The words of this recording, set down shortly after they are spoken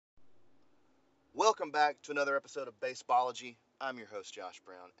Welcome back to another episode of Baseballogy. I'm your host, Josh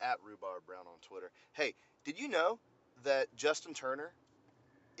Brown, at Rhubarb Brown on Twitter. Hey, did you know that Justin Turner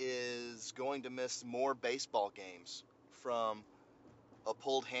is going to miss more baseball games from a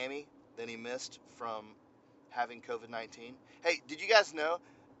pulled hammy than he missed from having COVID 19? Hey, did you guys know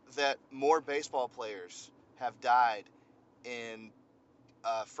that more baseball players have died in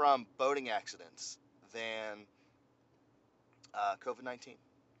from boating accidents than COVID 19?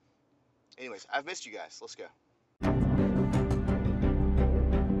 Anyways, I've missed you guys. Let's go.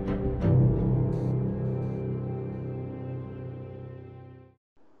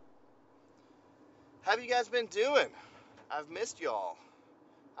 How have you guys been doing? I've missed y'all.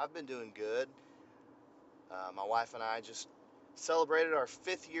 I've been doing good. My wife and I just celebrated our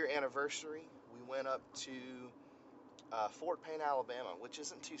 5th year anniversary. We went up to Fort Payne, Alabama, which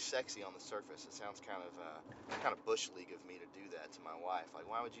isn't too sexy on the surface. It sounds kind of bush league of me to do that to my wife. Like,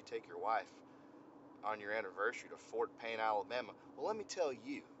 why would you take your wife on your anniversary to Fort Payne, Alabama? Well, let me tell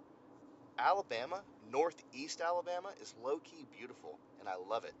you, Alabama, Northeast Alabama, is low key beautiful, and I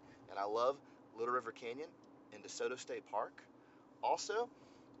love it. And I love Little River Canyon and DeSoto State Park. Also,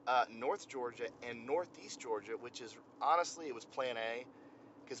 North Georgia and Northeast Georgia, which is honestly, it was plan A.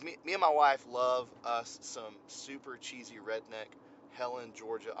 Because me and my wife love us some super cheesy redneck Helen,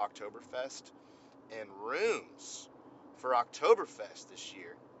 Georgia Oktoberfest. And rooms for Oktoberfest this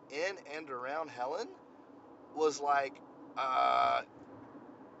year in and around Helen was like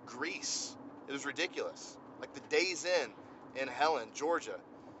Greece. It was ridiculous. Like the Days Inn in Helen, Georgia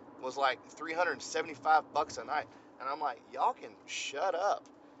was like $375 a night. And I'm like, y'all can shut up.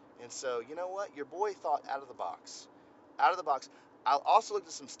 And so, you know what? Your boy thought out of the box. Out of the box. I also looked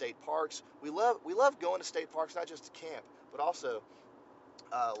at some state parks. We love going to state parks, not just to camp, but also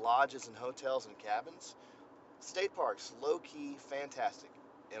lodges and hotels and cabins. State parks, low key, fantastic,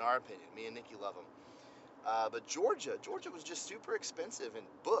 in our opinion. Me and Nikki love them. But Georgia was just super expensive and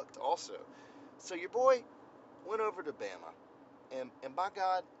booked also. So your boy went over to Bama, and by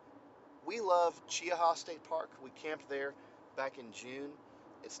God, we love Chiaha State Park. We camped there back in June.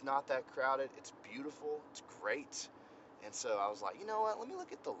 It's not that crowded. It's beautiful. It's great. And so I was like, you know what? Let me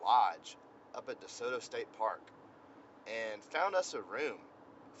look at the lodge up at DeSoto State Park, and found us a room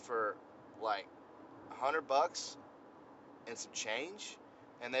for like $100 and some change.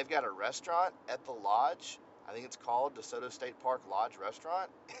 And they've got a restaurant at the lodge. I think it's called DeSoto State Park Lodge Restaurant.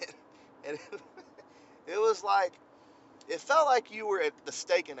 And it was like, it felt like you were at the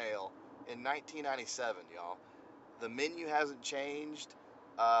Steak and Ale in 1997, y'all. The menu hasn't changed.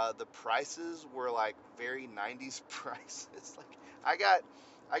 The prices were like very 90s prices. Like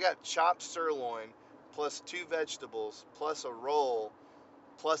I got chopped sirloin plus two vegetables plus a roll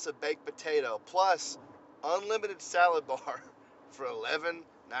plus a baked potato plus unlimited salad bar for $11.95.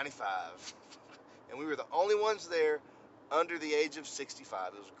 And we were the only ones there under the age of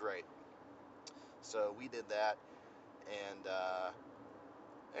 65. It was great. So we did that, and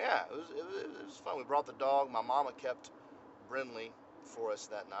yeah, it was fun. We brought the dog. My mama kept Brinley for us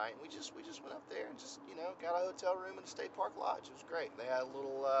that night. We just went up there and just got a hotel room in the state park lodge. It was great. They had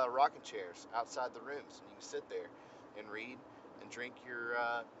little rocking chairs outside the rooms, and you can sit there and read and drink your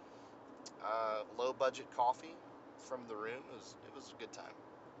low budget coffee from the room. It was a good time.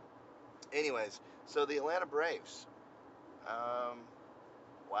 Anyways, so the Atlanta Braves. Um,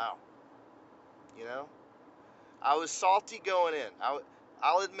 wow, you know, I was salty going in.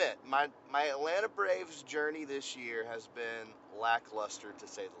 I'll admit my Atlanta Braves journey this year has been lackluster to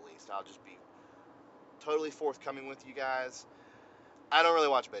say the least. I'll just be totally forthcoming with you guys. I don't really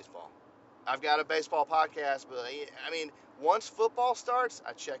watch baseball. I've got a baseball podcast, but I mean, once football starts,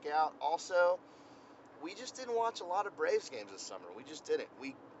 I check out. Also, we just didn't watch a lot of Braves games this summer. We just didn't.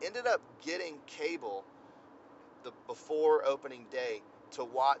 We ended up getting cable the before opening day to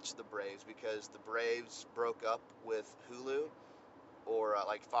watch the Braves because the Braves broke up with Hulu, or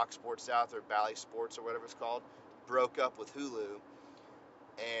like Fox Sports South or Bally Sports or whatever it's called, broke up with Hulu,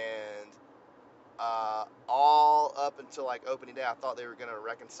 and all up until like opening day, I thought they were going to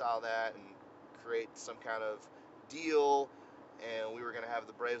reconcile that and create some kind of deal, and we were going to have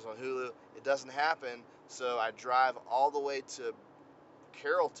the Braves on Hulu. It doesn't happen, so I drive all the way to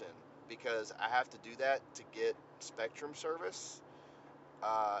Carrollton because I have to do that to get Spectrum service.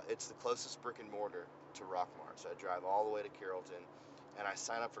 It's the closest brick and mortar to Rockmart, so I drive all the way to Carrollton and I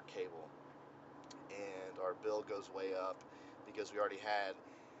sign up for cable, and our bill goes way up because we already had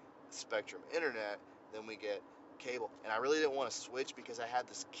Spectrum internet. Then we get cable, and I really didn't want to switch because I had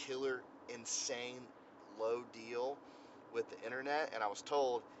this killer, insane low deal with the internet, and I was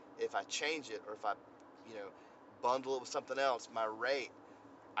told if I change it or if I, you know, bundle it with something else, my rate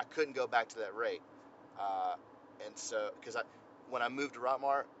I couldn't go back to that rate. Uh, and so, because when I moved to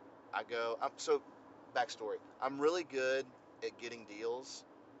Rockmart, so backstory. I'm really good at getting deals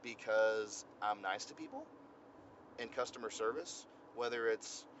because I'm nice to people in customer service, whether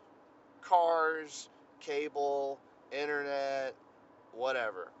it's cars, cable, internet,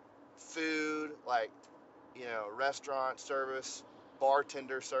 whatever, food, like, restaurant service,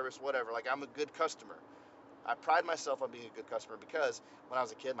 bartender service, whatever. Like, I'm a good customer. I pride myself on being a good customer because when I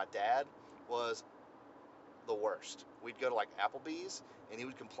was a kid, my dad was the worst. We'd go to like Applebee's and he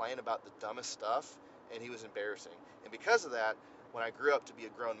would complain about the dumbest stuff and he was embarrassing. And because of that, when I grew up to be a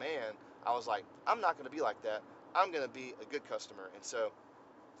grown man, I was like, I'm not going to be like that. I'm going to be a good customer. And so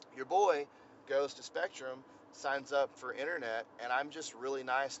your boy goes to Spectrum, signs up for internet, and I'm just really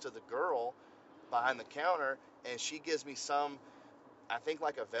nice to the girl behind the counter, and she gives me I think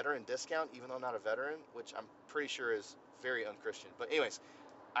like a veteran discount, even though I'm not a veteran, which I'm pretty sure is very unchristian. But anyways,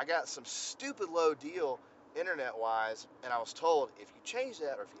 I got some stupid low deal internet wise, and I was told if you change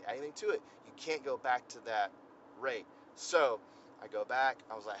that or if you add anything to it, you can't go back to that rate. So I go back.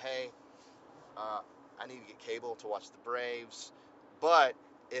 I was like, hey, I need to get cable to watch the Braves, but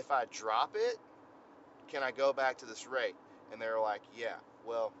if I drop it, can I go back to this rate? And they were like, yeah.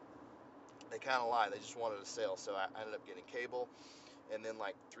 Well, they kind of lied. They just wanted a sale, so I ended up getting cable. And then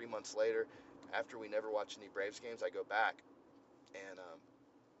like 3 months later, after we never watched any Braves games, I go back and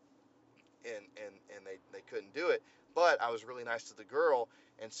they couldn't do it. But I was really nice to the girl,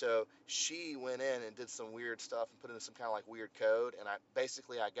 and so she went in and did some weird stuff and put in some kind of like weird code, and I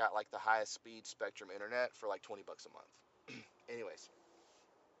got like the highest speed Spectrum internet for like $20 a month. Anyways,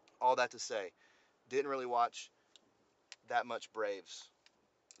 all that to say, didn't really watch that much Braves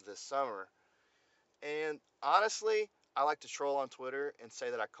this summer, and honestly, I like to troll on Twitter and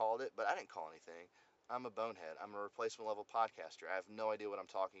say that I called it, but I didn't call anything. I'm a bonehead. I'm a replacement level podcaster. I have no idea what I'm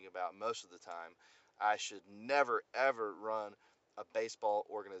talking about most of the time. I should never, ever run a baseball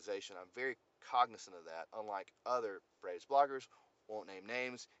organization. I'm very cognizant of that, unlike other Braves bloggers. Won't name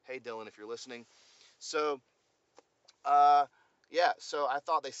names. Hey, Dylan, if you're listening. So, uh, yeah, so I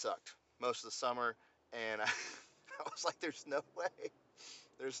thought they sucked most of the summer, and I was like, there's no way.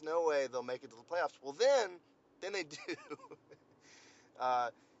 There's no way they'll make it to the playoffs. Well, then they do. uh,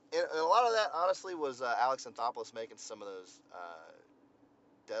 and a lot of that, honestly, was Alex Anthopoulos making some of those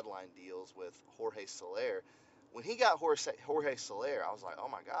deadline deals with Jorge Soler. When he got Jorge Soler, I was like, oh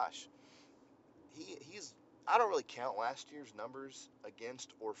my gosh, he's. I don't really count last year's numbers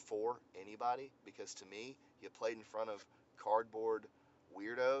against or for anybody because to me, he played in front of cardboard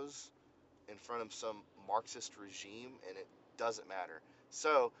weirdos, in front of some Marxist regime, and it doesn't matter.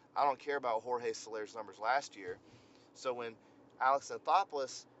 So I don't care about Jorge Soler's numbers last year. So when Alex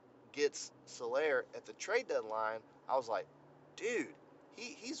Anthopoulos gets Soler at the trade deadline, I was like, dude,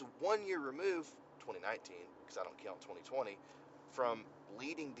 he's 1 year removed, 2019, because I don't count 2020, from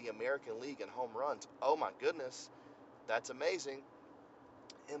leading the American League in home runs. Oh my goodness, that's amazing.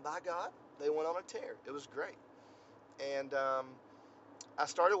 And by God, they went on a tear. It was great. And I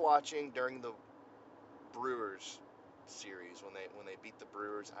started watching during the Brewers series when they beat the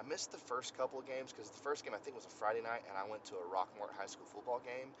Brewers. I missed the first couple of games because the first game I think was a Friday night, and I went to a Rockmart High School football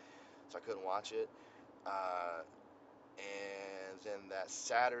game, so I couldn't watch it. And then that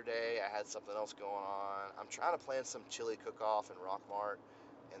Saturday, I had something else going on. I'm trying to plan some chili cook-off in Rockmart,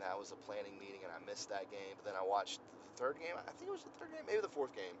 and that was a planning meeting, and I missed that game. But then I watched the third game. I think it was the third game, maybe the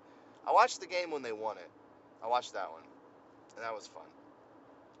fourth game. I watched the game when they won it. I watched that one, and that was fun.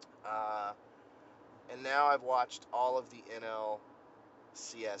 Uh, and now I've watched all of the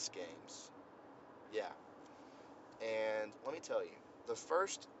NLCS games. Yeah. And let me tell you, the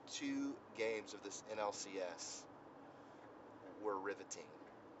first two games of this NLCS were riveting.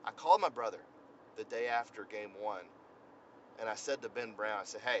 I called my brother the day after game one, and I said to Ben Brown, I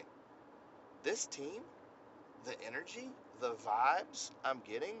said, hey, this team, the energy, the vibes I'm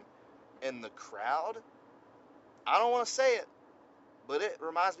getting, and the crowd, I don't want to say it, but it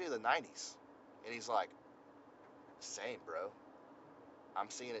reminds me of the 90s. And he's like, same, bro. I'm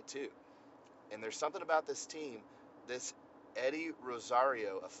seeing it too. And there's something about this team, this Eddie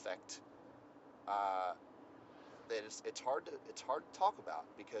Rosario effect, that it's hard to talk about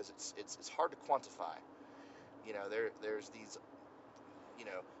because it's hard to quantify. There's these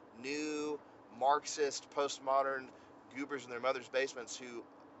new Marxist postmodern goobers in their mother's basements who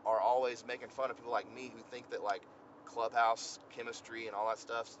are always making fun of people like me who think that like clubhouse chemistry and all that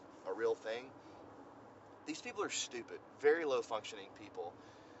stuff's a real thing. These people are stupid, very low functioning people,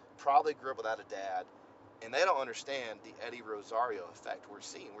 probably grew up without a dad, and they don't understand the Eddie Rosario effect we're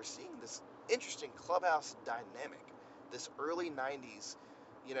seeing this interesting clubhouse dynamic, this early 90s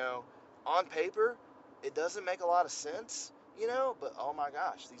You know, on paper, it doesn't make a lot of sense, but oh my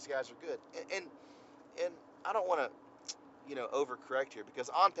gosh, these guys are good. And I don't want to, overcorrect here, because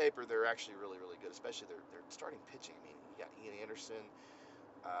on paper they're actually really, really good, especially their starting pitching. I mean, you got Ian Anderson,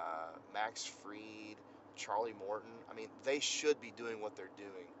 Max Fried, Charlie Morton. I mean, they should be doing what they're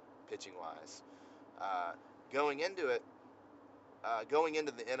doing pitching wise. Uh, going into it, going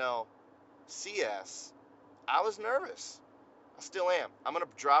into the NLCS, I was nervous. I still am. I'm gonna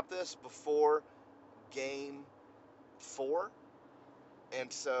drop this before Game 4,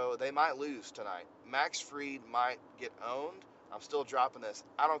 and so they might lose tonight. Max Fried might get owned. I'm still dropping this.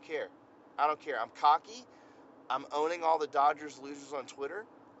 I don't care. I don't care. I'm cocky. I'm owning all the Dodgers losers on Twitter.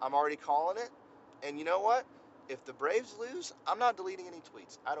 I'm already calling it. And you know what? If the Braves lose, I'm not deleting any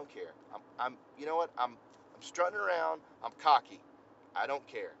tweets. I don't care. I'm you know what? I'm strutting around. I'm cocky. I don't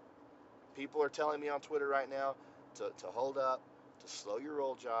care. People are telling me on Twitter right now to hold up, to slow your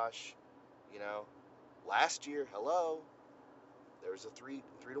roll, Josh. You know, last year, hello, there was a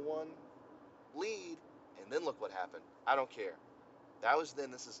 3-1 lead, and then look what happened. I don't care. That was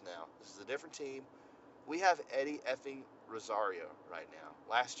then, this is now. This is a different team. We have Eddie effing Rosario right now.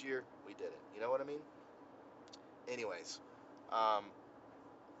 Last year, we did it. You know what I mean? Anyways, I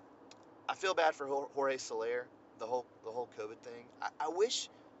feel bad for Jorge Soler, the whole COVID thing. I wish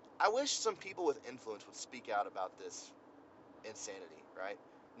some people with influence would speak out about this insanity, right?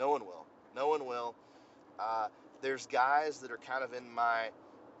 No one will. No one will. There's guys that are kind of in my,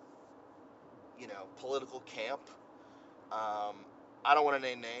 political camp. I don't want to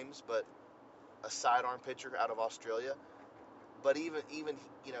name names, but a sidearm pitcher out of Australia. But even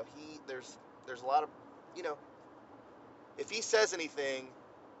there's a lot of, you know, if he says anything,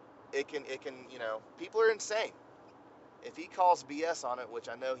 it can people are insane. If he calls BS on it, which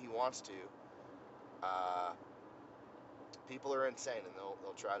I know he wants to, uh, people are insane, and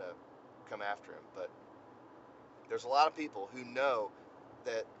they'll try to come after him. But there's a lot of people who know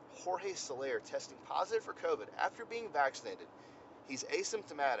that Jorge Soler testing positive for COVID after being vaccinated, he's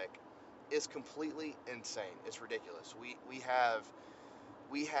asymptomatic, is completely insane. It's ridiculous. We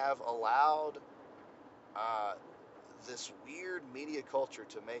have allowed this weird media culture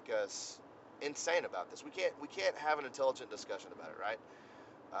to make us insane about this. We can't have an intelligent discussion about it, right?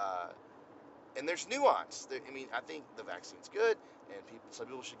 Uh, and there's nuance. I think the vaccine's good, and some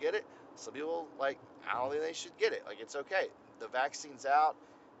people should get it. Some people, I don't think they should get it. It's okay. The vaccine's out,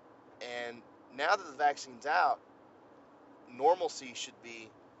 and now that the vaccine's out, normalcy should be,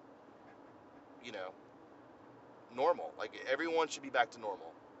 normal. Everyone should be back to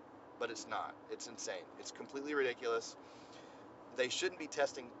normal, but it's not. It's insane. It's completely ridiculous. They shouldn't be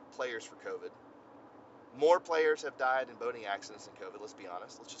testing players for COVID. More players have died in boating accidents than COVID, let's be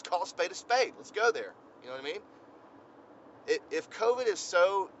honest. Let's just call a spade a spade. Let's go there. You know what I mean? If COVID is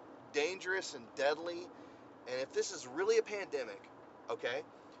so dangerous and deadly, and if this is really a pandemic, okay,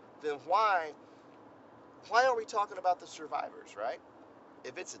 then why are we talking about the survivors, right?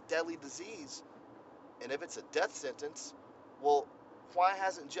 If it's a deadly disease, and if it's a death sentence, well, why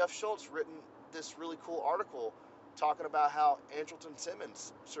hasn't Jeff Schultz written this really cool article talking about how Andrelton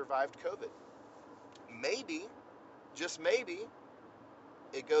Simmons survived COVID? Maybe, just maybe,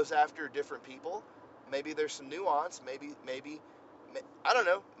 it goes after different people. Maybe there's some nuance. Maybe, I don't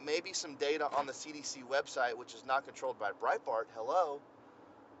know. Maybe some data on the CDC website, which is not controlled by Breitbart,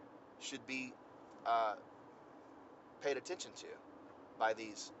 should be paid attention to by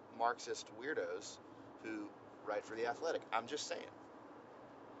these Marxist weirdos who write for The Athletic. I'm just saying.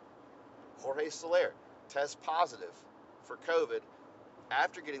 Jorge Soler tests positive for COVID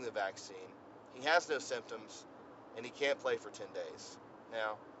after getting the vaccine. He has no symptoms, and he can't play for 10 days.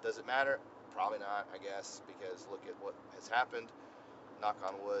 Now, does it matter? Probably not, I guess, because look at what has happened. Knock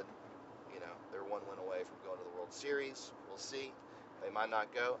on wood, they're one win away from going to the World Series. We'll see. They might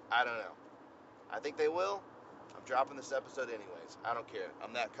not go. I don't know. I think they will. I'm dropping this episode anyways. I don't care.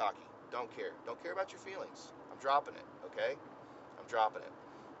 I'm that cocky. Don't care. Don't care about your feelings. I'm dropping it, okay? I'm dropping it.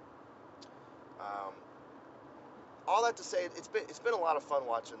 All that to say, it's been a lot of fun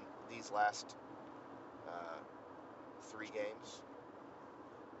watching these last 3 games.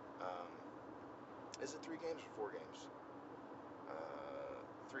 Is it 3 games or 4 games?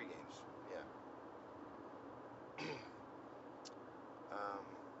 3 games, yeah.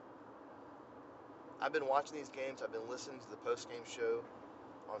 I've been watching these games. I've been listening to the post-game show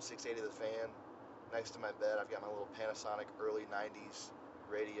on 680 The Fan. Next to my bed, I've got my little Panasonic early 90s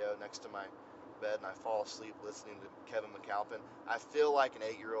radio next to my bed, and I fall asleep listening to Kevin McAlpin. I feel like an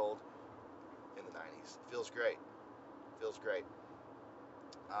 8-year-old in the 90s. It feels great. Feels great.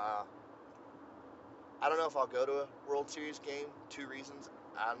 I don't know if I'll go to a World Series game. 2 reasons.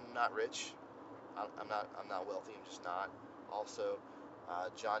 I'm not rich. I'm not wealthy. I'm just not. Also,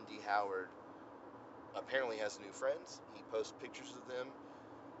 John D. Howard apparently has new friends. He posts pictures of them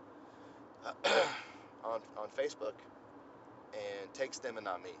on Facebook and takes them and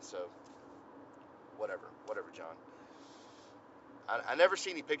not me. So whatever, John. I never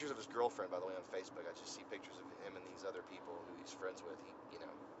see any pictures of his girlfriend, by the way, on Facebook. I just see pictures of him and these other people who he's friends with.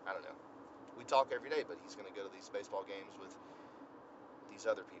 I don't know. We talk every day, but he's going to go to these baseball games with these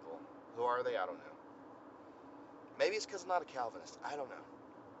other people. Who are they? I don't know. Maybe it's because I'm not a Calvinist. I don't know.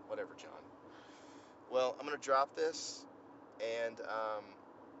 Whatever, John. Well, I'm going to drop this, and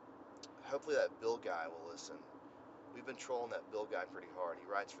hopefully that Bill guy will listen. We've been trolling that Bill guy pretty hard.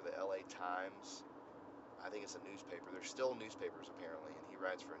 He writes for the LA Times. I think it's a newspaper. There's still newspapers, apparently, and he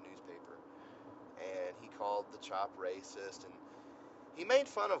writes for a newspaper. And he called the Chop racist, and he made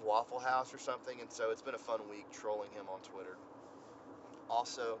fun of Waffle House or something, and so it's been a fun week trolling him on Twitter.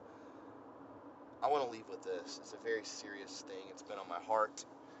 Also, I want to leave with this. It's a very serious thing. It's been on my heart,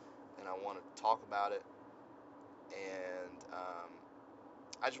 and I want to talk about it. And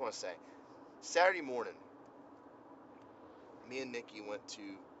I just want to say, Saturday morning, me and Nikki went to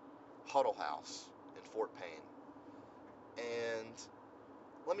Huddle House in Fort Payne. And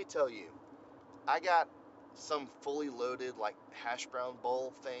let me tell you, I got some fully loaded like hash brown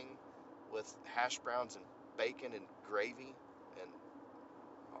bowl thing with hash browns and bacon and gravy and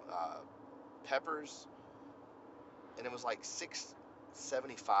peppers, and it was like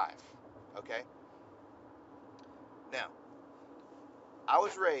 $6.75. Okay. Now, I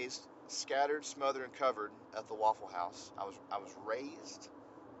was raised scattered, smothered, and covered at the Waffle House. I was raised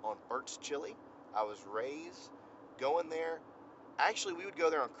on Burt's Chili. I was raised going there. Actually, we would go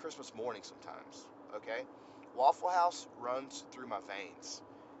there on Christmas morning sometimes. Okay. Waffle House runs through my veins.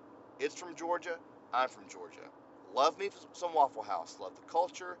 It's from Georgia. I'm from Georgia. Love me some Waffle House. Love the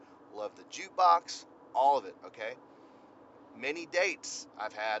culture. Love the jukebox. All of it, okay? Many dates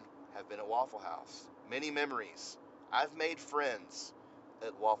I've had have been at Waffle House. Many memories. I've made friends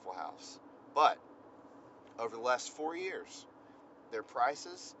at Waffle House. But over the last 4 years, their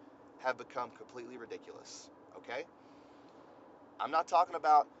prices have become completely ridiculous, okay? I'm not talking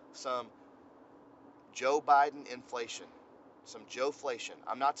about some Joe Biden inflation, some Joe-flation.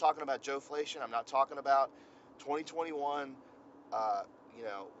 I'm not talking about Joe-flation. I'm not talking about 2021,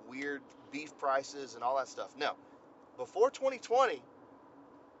 weird beef prices and all that stuff. No. Before 2020,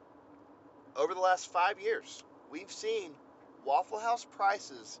 over the last 5 years, we've seen Waffle House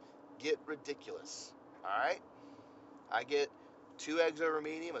prices get ridiculous. All right? I get 2 eggs over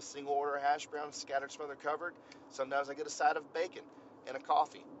medium, a single order of hash browns, scattered, smothered, covered. Sometimes I get a side of bacon and a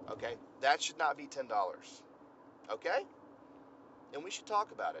coffee. Okay? That should not be $10. Okay? And we should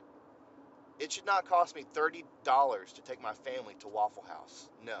talk about it. It should not cost me $30 to take my family to Waffle House.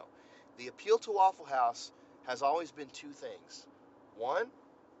 No. The appeal to Waffle House has always been 2 things. One,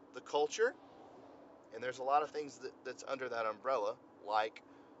 the culture, and there's a lot of things that's under that umbrella, like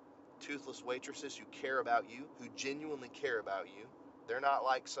toothless waitresses who care about you, who genuinely care about you. They're not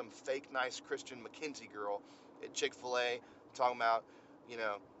like some fake nice Christian McKinsey girl at Chick-fil-A talking about,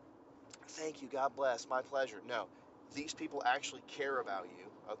 thank you, God bless, my pleasure. No, these people actually care about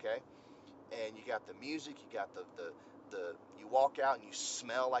you, okay? And you got the music, you got the you walk out and you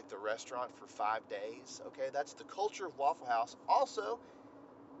smell like the restaurant for 5 days, okay? That's the culture of Waffle House. Also,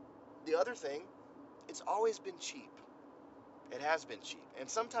 the other thing, it's always been cheap. It has been cheap. And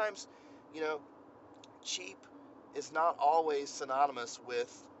sometimes, cheap is not always synonymous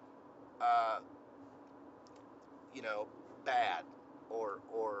with, uh, bad or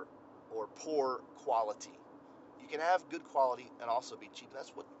poor quality. You can have good quality and also be cheap.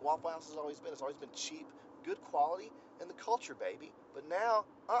 That's what Waffle House has always been. It's always been cheap, good quality, and the culture, baby. But now,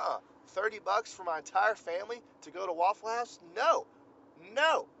 $30 for my entire family to go to Waffle House? No,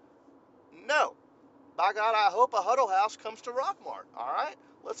 no, no. By God, I hope a Huddle House comes to Rockmart. All right,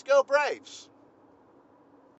 let's go Braves.